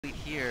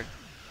here,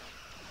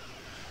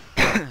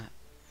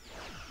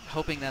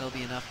 hoping that'll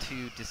be enough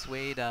to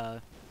dissuade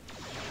them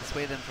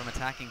from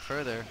attacking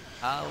further.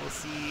 We'll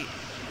see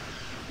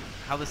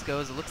how this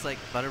goes. It looks like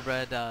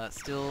Butterbread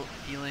still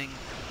feeling.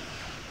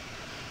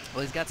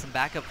 Well, he's got some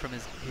backup from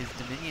his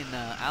Dominion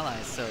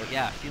allies, so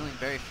yeah, feeling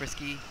very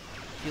frisky.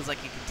 Feels like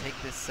he can take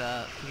this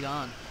fleet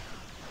on.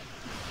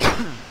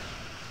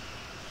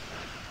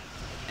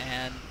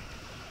 And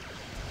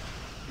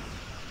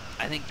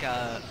I think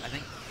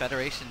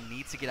Federation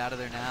needs to get out of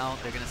there now.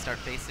 They're going to start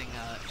facing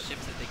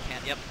ships that they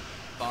can't. Yep,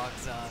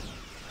 Boggz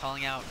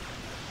calling out.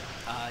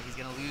 He's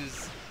going to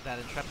lose that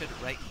Intrepid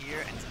right here,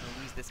 and he's going to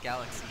lose this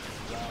Galaxy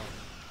as well.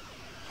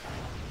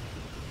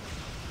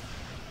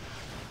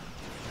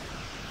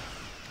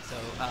 So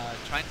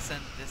trying to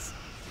send this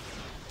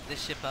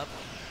ship up.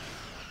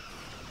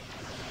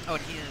 Oh,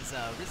 and he is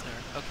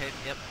Risner. Okay,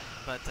 yep.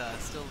 But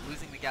still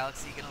losing the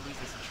Galaxy, going to lose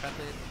this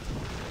Intrepid.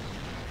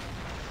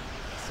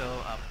 So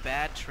a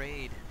bad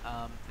trade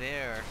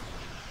there.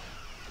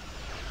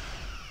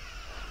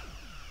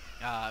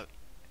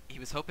 He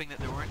was hoping that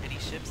there weren't any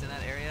ships in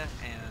that area,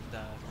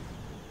 and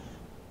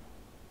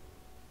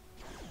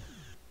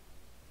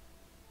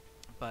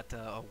but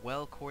a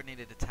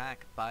well-coordinated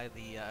attack by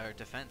the or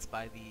defense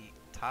by the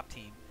top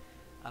team.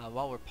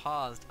 While we're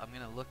paused, I'm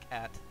going to look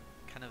at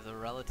kind of the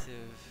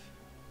relative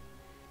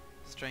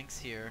strengths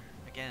here.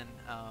 Again,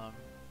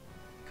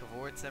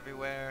 cavorts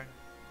everywhere,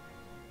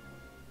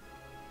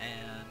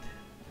 and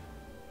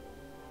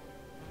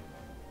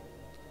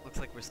looks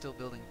like we're still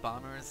building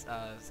bombers.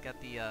 It's got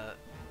the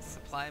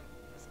supply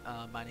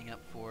mining up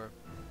for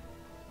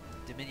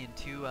Dominion.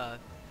 Two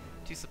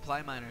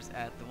supply miners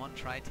at the one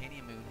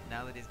Tritanium moon.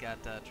 Now that he's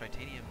got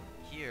Tritanium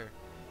here,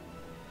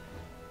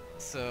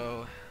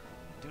 so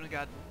doing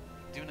a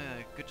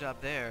good job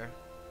there.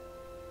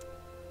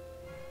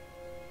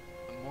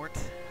 Mort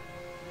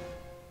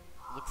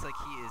looks like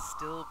he is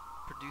still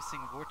producing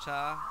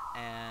Vorcha,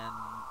 and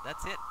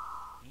that's it.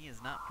 He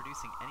is not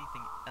producing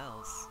anything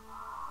else.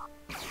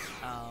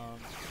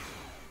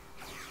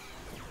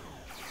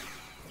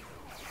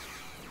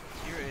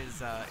 Here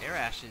is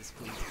Arash's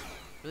fleet,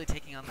 really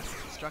taking on this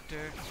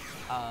constructor,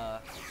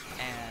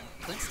 and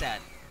Clintsat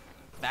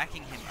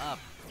backing him up.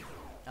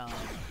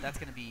 That's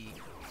going to be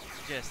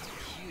just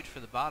huge for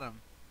the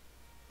bottom.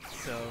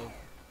 So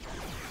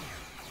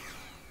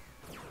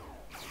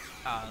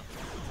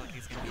looks like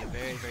it's going to be a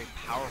very, very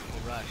powerful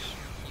rush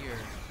here.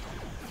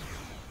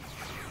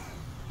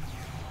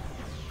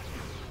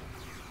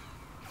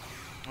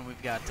 And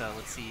we've got,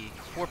 let's see,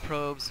 4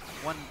 probes,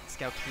 1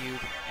 scout cube,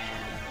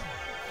 and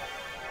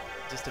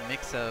just a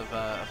mix of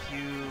a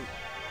few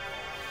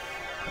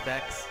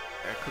Quebec,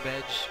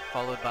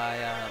 followed by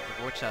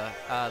the Vorcha.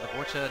 The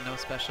Vorcha, no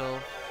special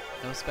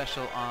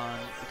on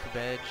the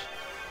Quebec.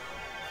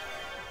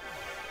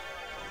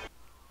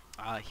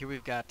 Here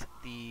we've got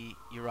the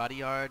Urati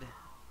Yard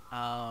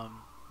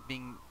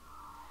being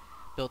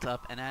built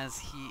up, and as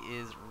he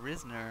is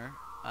Risner,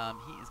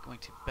 he is going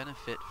to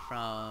benefit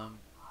from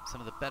some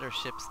of the better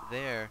ships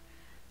there.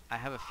 I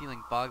have a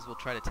feeling Boggz will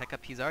try to tech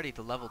up. He's already at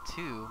the level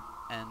 2,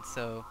 and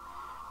so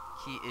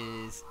he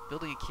is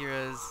building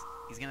Akiras.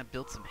 He's going to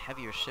build some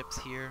heavier ships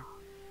here,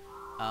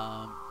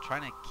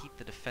 trying to keep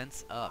the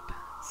defense up.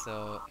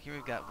 So here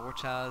we've got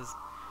Vorchas.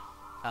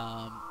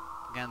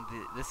 Again,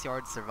 this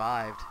yard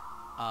survived,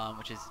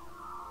 which is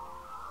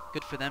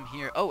good for them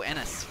here. Oh, and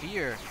a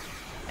sphere,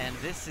 and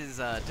this is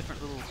a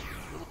different little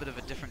bit of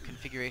a different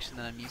configuration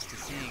than I'm used to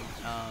seeing.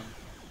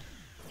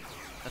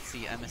 Let's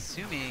see, I'm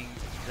assuming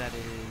that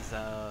is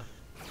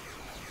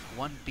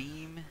 1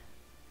 beam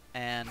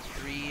and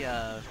 3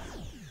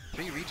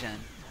 regen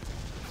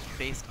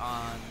based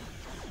on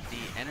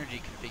the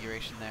energy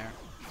configuration there.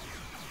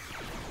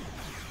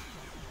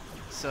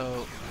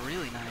 So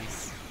really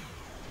nice.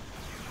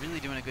 Really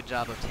doing a good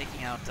job of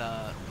taking out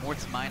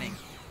Mort's mining.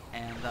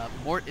 And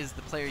Mort is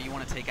the player you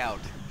want to take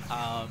out.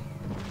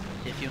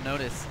 If you'll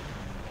notice,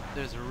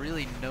 there's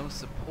really no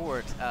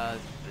support. The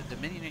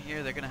Dominion are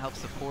here, they're going to help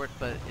support,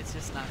 but it's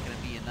just not going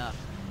to be enough.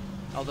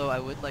 Although I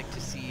would like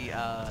to see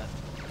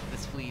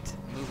this fleet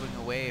moving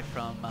away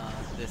from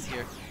this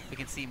here. We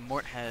can see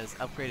Mort has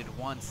upgraded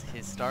once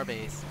his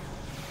starbase,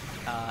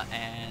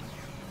 and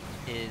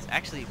is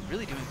actually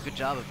really doing a good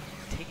job of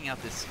taking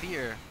out this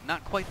sphere.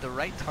 Not quite the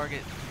right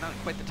target, not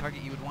quite the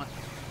target you would want to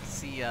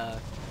see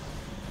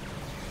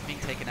being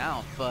taken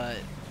out, but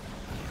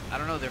I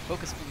don't know, they're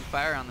focusing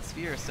fire on the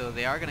sphere, so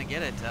they are going to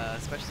get it,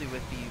 especially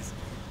with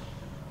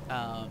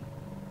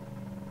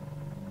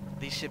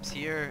these ships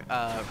here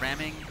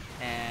ramming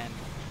and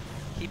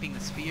keeping the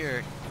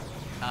sphere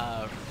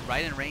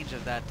right in range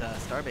of that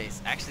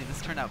starbase. Actually,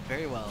 this turned out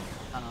very well.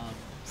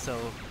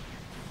 So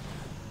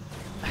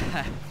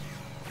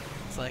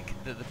it's like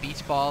the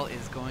beach ball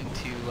is going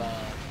to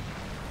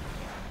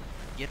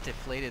get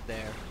deflated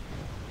there.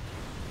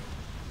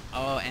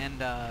 Oh,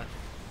 and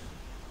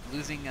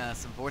losing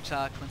some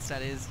Vorcha.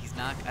 Clintsat he's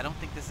not. I don't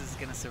think this is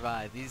gonna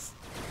survive. These,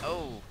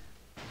 oh,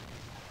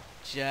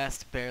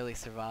 just barely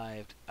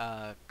survived.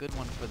 Good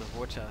one for the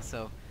Vorcha.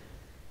 So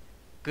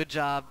good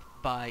job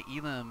by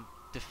Elim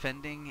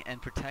defending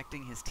and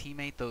protecting his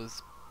teammate.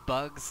 Those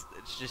Boggz,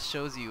 it just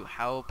shows you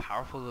how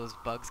powerful those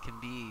Boggz can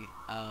be.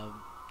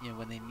 You know,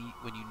 when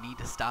you need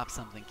to stop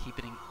something,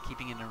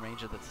 keeping it in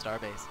range of the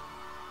starbase.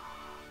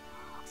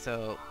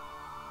 So,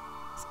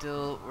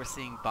 still we're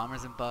seeing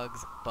bombers and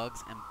Boggz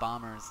and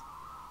bombers.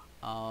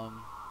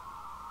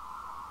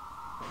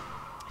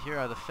 Here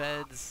are the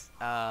feds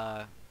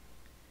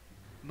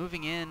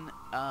moving in.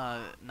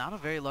 Not a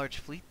very large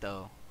fleet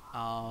though.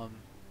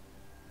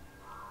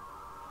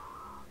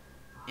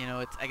 You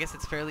know, I guess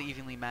it's fairly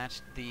evenly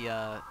matched.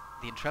 The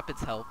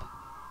Intrepid's help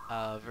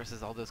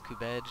versus all those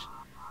Bcca.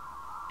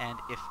 And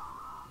if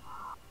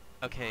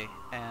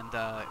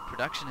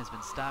production has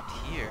been stopped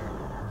here.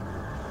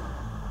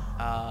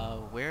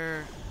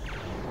 Where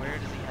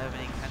does he have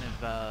any kind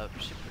of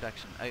ship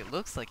production? It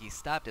looks like he's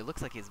stopped. It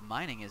looks like his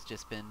mining has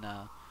just been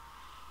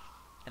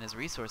and his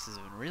resources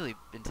have really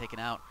been taken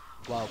out.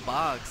 While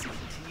Boggz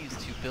continues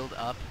to build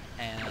up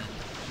and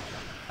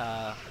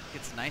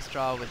gets a nice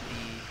draw with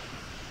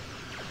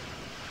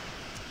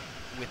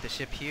the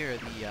ship here,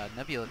 the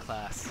Nebula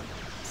class.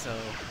 So.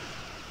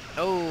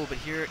 Oh, but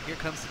here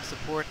comes some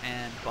support,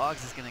 and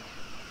Boggz is going to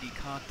be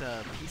caught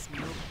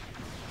piecemeal.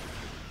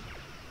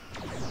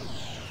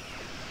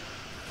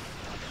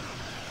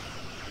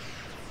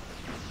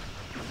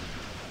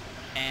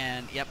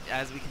 And yep,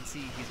 as we can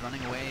see, he's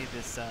running away.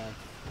 This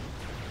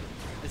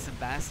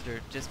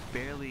ambassador just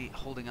barely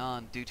holding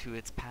on due to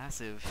its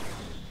passive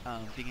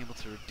being able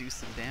to reduce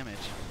some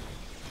damage.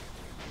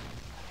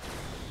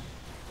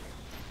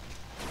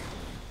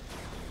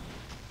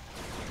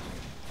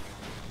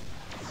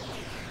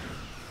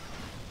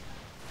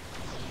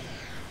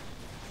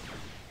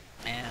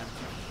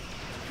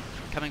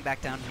 Coming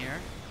back down here,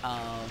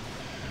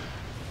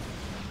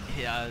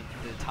 the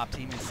top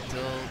team is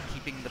still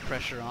keeping the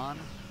pressure on.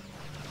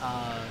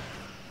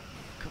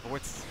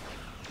 Mort's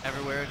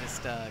everywhere,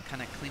 just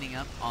kind of cleaning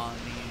up on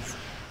these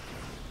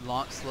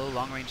slow,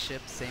 long-range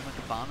ships. Same with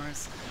the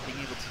bombers, being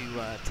able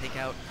to take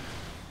out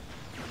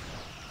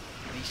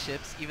these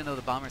ships. Even though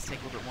the bombers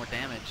take a little bit more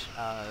damage,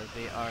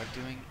 they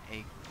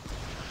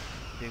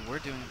were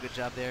doing a good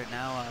job there.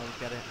 Now we've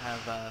got to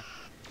have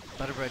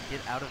Butterbread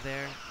get out of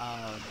there.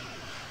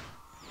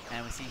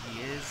 And we see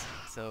he is,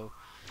 so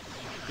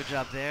good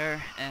job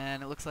there,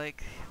 and it looks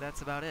like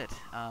that's about it.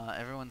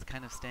 Everyone's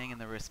kind of staying in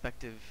their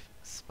respective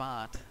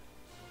spot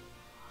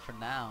for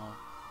now.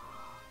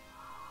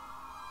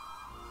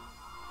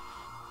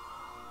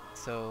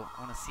 So I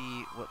want to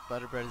see what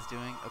Butterbread is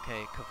doing.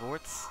 Okay,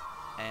 Cavorts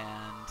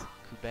and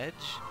Bcca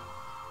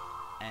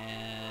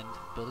and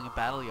building a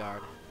battle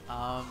yard.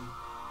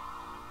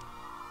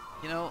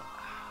 You know,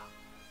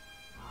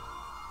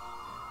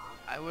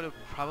 I would have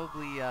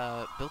probably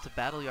built a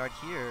battle yard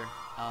here,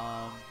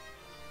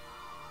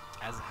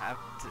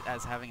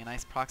 as having a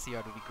nice proxy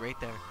yard would be great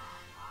there.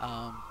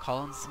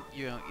 Call in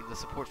the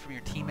support from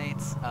your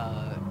teammates,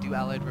 do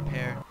allied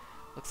repair.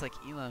 Looks like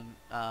Elim,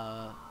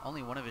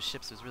 only one of his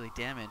ships was really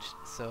damaged,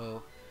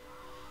 so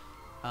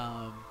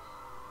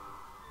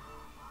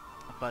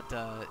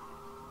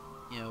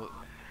you know,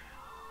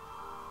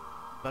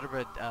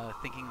 Butterbread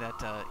thinking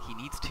that he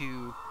needs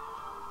to,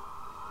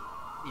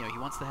 you know, he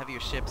wants the heavier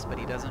ships, but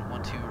he doesn't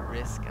want to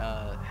risk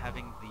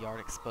having the yard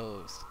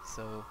exposed.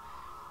 So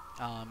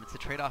it's a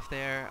trade-off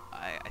there.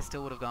 I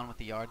still would have gone with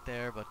the yard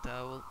there, but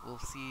we'll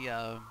see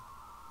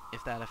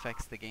if that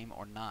affects the game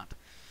or not.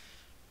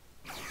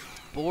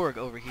 Borg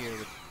over here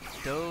with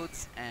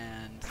Dodes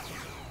and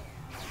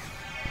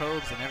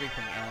probes and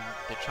everything, and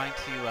they're trying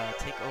to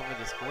take over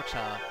this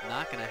Bca.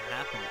 Not going to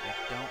happen, I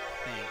don't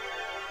think.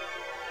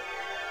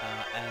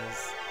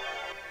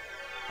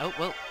 Oh,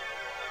 well.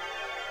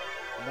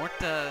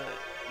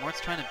 Mort's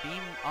trying to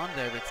beam on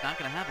there, but it's not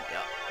going to happen.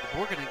 The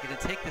Borg are going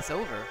to take this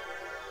over,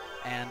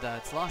 and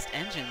it's lost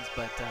engines,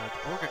 but the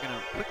Borg are going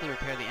to quickly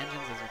repair the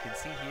engines, as we can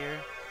see here.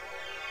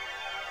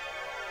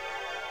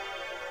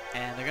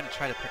 And they're going to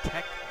try to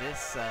protect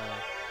this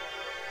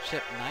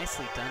ship.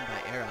 Nicely done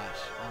by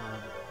Arash.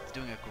 He's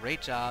doing a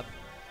great job.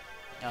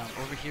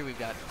 Over here we've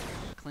got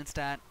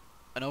Clintsat,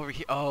 and over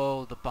here,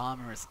 oh, the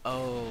bombers.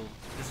 Oh,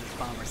 this is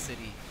Bomber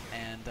City,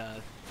 and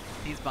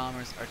these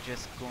bombers are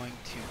just going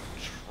to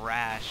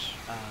trash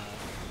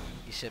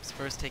these ships.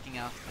 First taking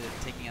out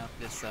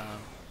this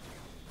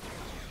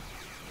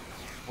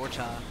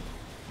Bca,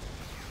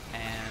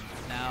 and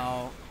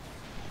now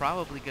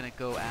probably going to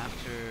go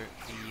after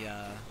the.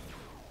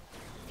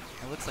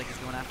 It looks like he's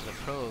going after the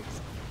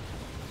probes.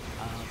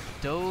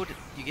 Dode,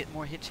 you get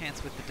more hit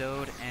chance with the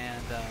Dode,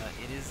 and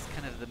it is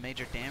kind of the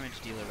major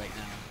damage dealer right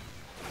now.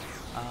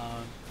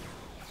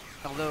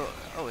 Although,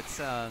 oh,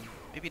 it's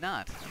maybe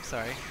not. I'm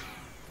sorry.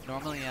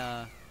 Normally,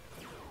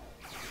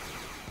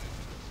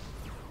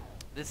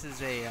 this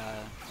is a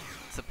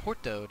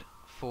support Dode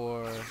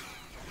for,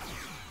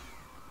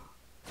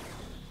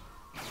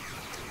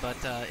 but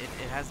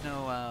it has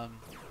no,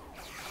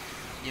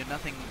 you know,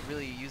 nothing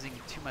really using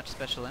too much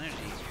special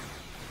energy,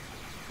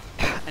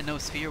 and no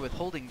sphere with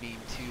holding beam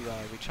to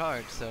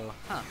recharge. So,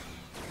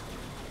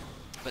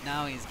 But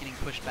now he's getting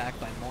pushed back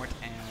by Mort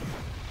and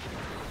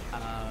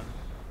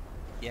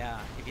Yeah,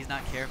 if he's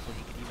not careful,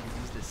 he could even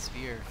lose this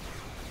sphere.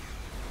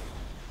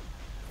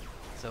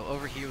 So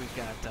over here we've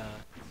got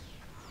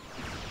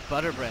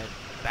Butterbread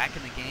back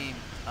in the game,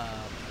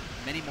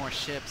 many more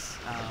ships,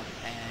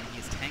 and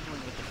he's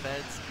tangling with the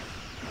feds.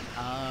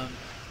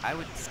 I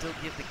would still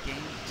give the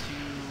game to,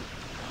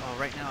 well,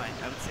 right now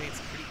I would say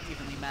it's pretty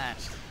evenly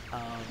matched.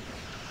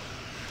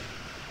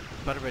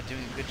 Butterbread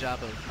doing a good job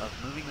of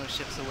moving those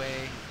ships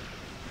away.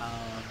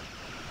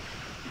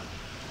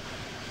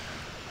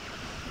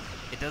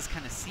 It does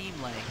kind of seem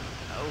like,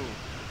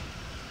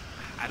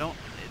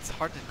 it's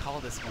hard to call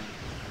this one.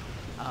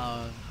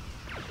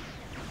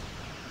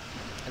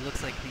 It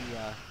looks like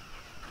the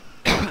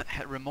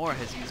Remor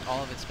has used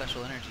all of its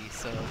special energy,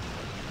 so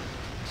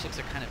ships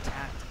are kind of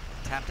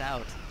tapped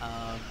out.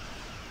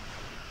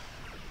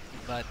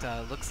 But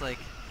looks like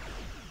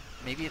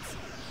maybe it's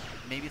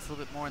a little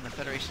bit more in the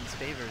Federation's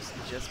favors,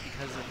 just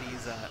because of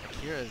these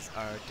Akiras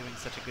are doing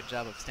such a good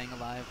job of staying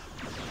alive.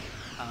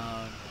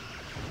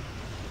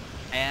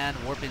 And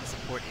Warpin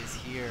support is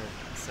here,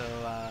 so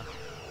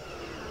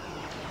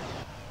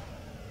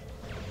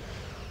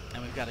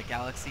and we've got a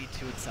Galaxy,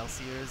 2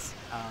 Excelsiors,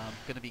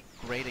 going to be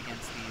great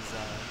against these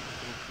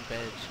little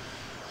Kubej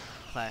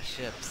class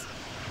ships.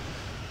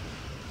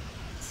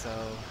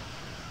 So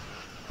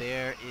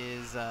there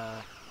is,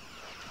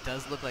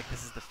 does look like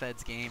this is the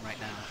Fed's game right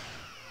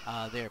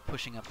now. They're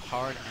pushing up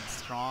hard and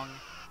strong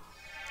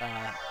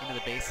into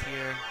the base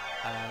here.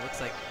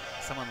 Looks like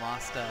someone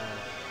lost.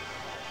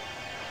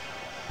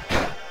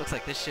 Looks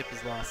like this ship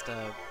has lost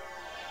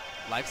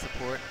life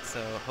support,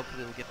 so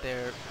hopefully we'll get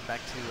there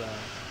back to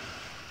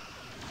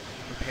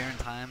repair in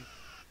time.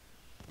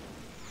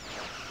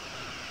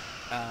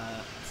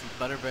 Let's see,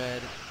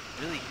 Butterbread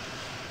really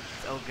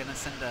gonna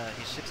send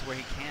his ships where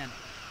he can.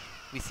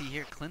 We see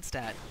here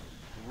Clintsat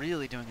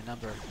really doing a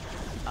number.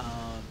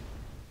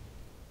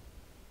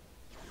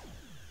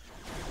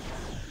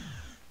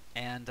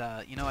 And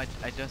you know, I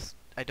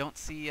don't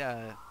see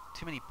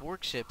too many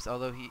Borg ships,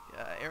 although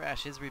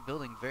Arash is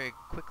rebuilding very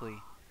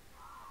quickly.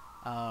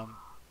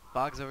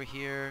 Boggz over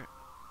here,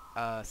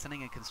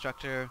 sending a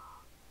constructor.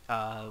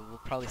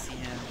 We'll probably see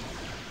him,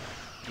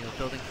 you know,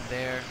 building from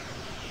there.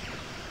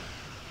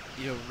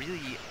 You know,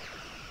 really,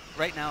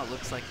 right now it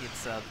looks like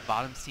it's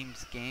bottom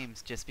team's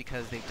games, just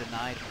because they've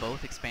denied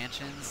both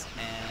expansions,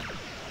 and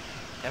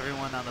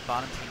everyone on the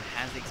bottom team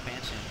has the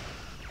expansion.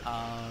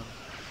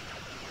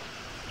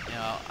 You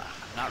know,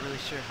 I'm not really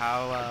sure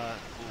how,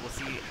 we'll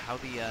see how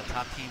the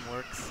top team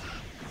works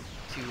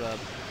to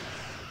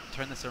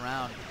turn this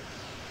around.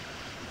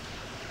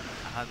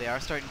 They are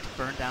starting to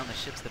burn down the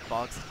ships that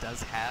Boggz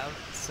does have,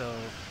 so,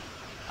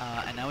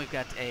 and now we've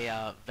got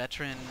a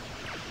veteran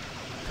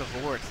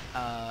Cavort,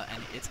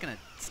 and it's gonna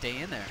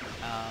stay in there.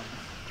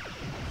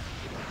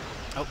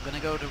 Gonna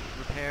go to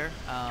repair.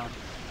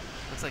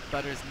 Looks like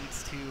Butters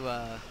needs to,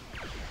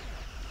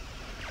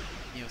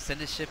 you know, send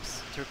his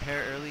ships to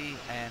repair early,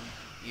 and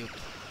you know,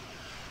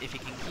 if he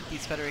can keep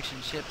these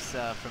Federation ships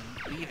from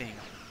leaving,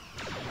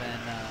 then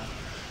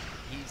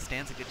he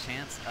stands a good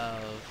chance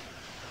of,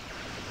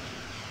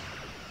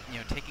 you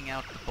know, taking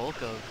out the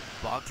bulk of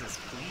Boggs'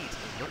 fleet,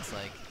 it looks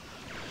like.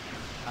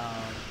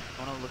 I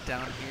want to look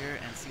down here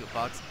and see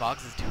what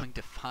Boggz is doing.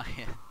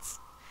 Defiance.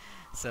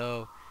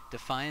 So,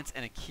 Defiance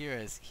and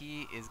Akira's,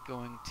 he is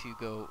going to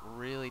go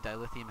really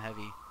dilithium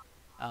heavy.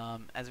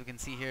 As we can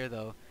see here,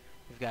 though,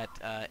 we've got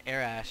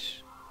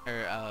Arash,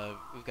 or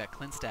we've got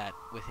Clintsat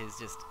with his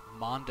just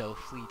Mondo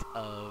fleet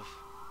of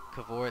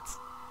Cavorts,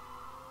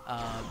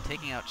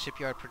 taking out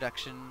shipyard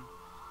production.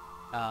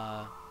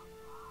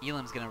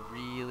 Elim's gonna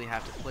really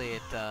have to play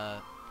it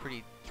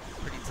pretty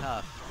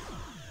tough.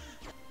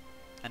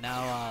 And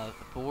now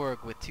the Borg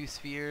with 2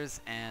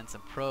 spheres and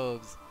some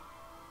probes,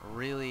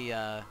 really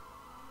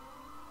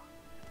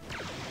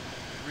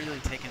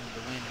taking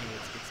the win here.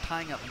 It's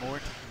tying up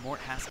Mort. Mort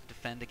has to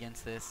defend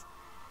against this,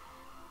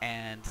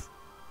 and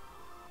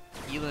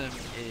Elim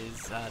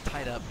is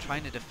tied up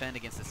trying to defend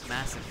against this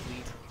massive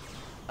fleet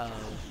of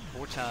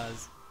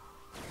Borchas.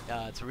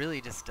 It's really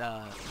just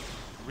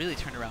really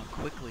turned around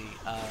quickly.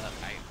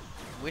 I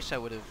wish I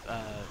would have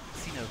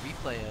seen a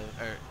replay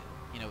of, or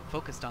you know,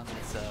 focused on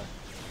this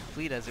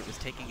fleet as it was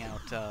taking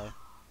out the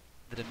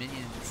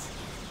Dominion's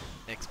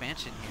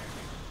expansion here.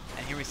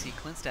 And here we see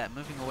Clintsat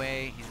moving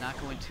away. He's not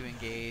going to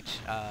engage.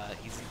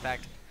 He's in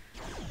fact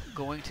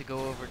going to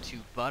go over to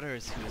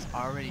Butters, who is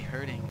already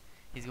hurting.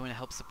 He's going to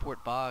help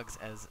support Boggz,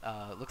 as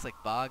looks like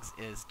Boggz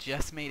is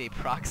just made a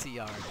proxy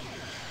yard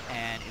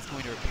and is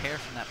going to repair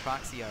from that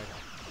proxy yard.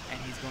 And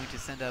he's going to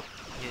send up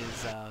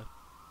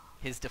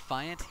his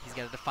Defiant. He's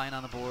got a Defiant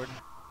on the board,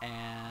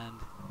 and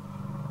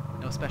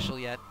no special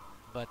yet,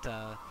 but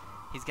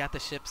he's got the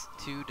ships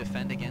to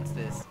defend against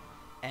this.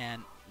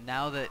 And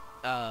now that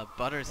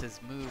Butters has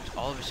moved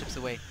all of his ships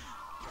away,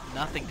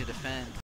 nothing to defend.